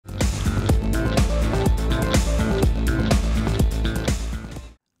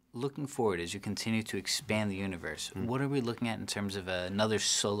looking forward as you continue to expand the universe, what are we looking at in terms of another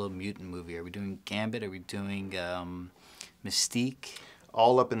solo mutant movie? Are we doing Gambit? Are we doing Mystique?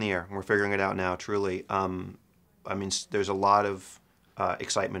 All up in the air. We're figuring it out now, truly. I mean, there's a lot of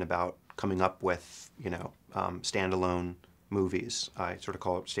excitement about coming up with, standalone movies. I sort of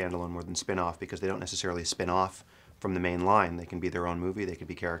call it standalone more than spin-off because they don't necessarily spin off from the main line. They can be their own movie. They could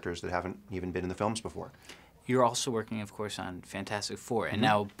be characters that haven't even been in the films before. You're also working, of course, on Fantastic Four. And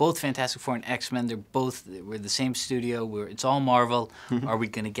now both Fantastic Four and X-Men, we're the same studio. It's all Marvel. Are we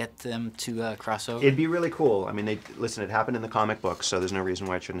going to get them to cross over? It'd be really cool. I mean, listen, it happened in the comic books, so there's no reason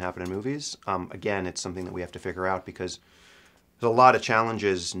why it shouldn't happen in movies. Again, it's something that we have to figure out because there's a lot of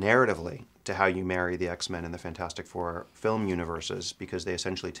challenges narratively to how you marry the X-Men and the Fantastic Four film universes because they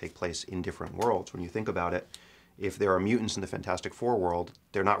essentially take place in different worlds. When you think about it, if there are mutants in the Fantastic Four world,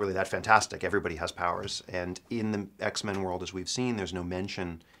 they're not really that fantastic. Everybody has powers. And in the X-Men world, as we've seen, there's no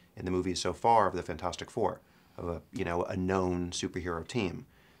mention in the movies so far of the Fantastic Four, of a known superhero team.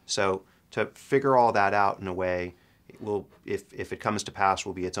 So to figure all that out in a way, if it comes to pass,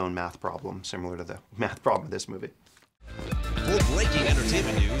 will be its own math problem, similar to the math problem of this movie. For breaking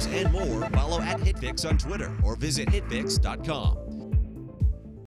entertainment news and more, follow @HitFix on Twitter or visit hitfix.com.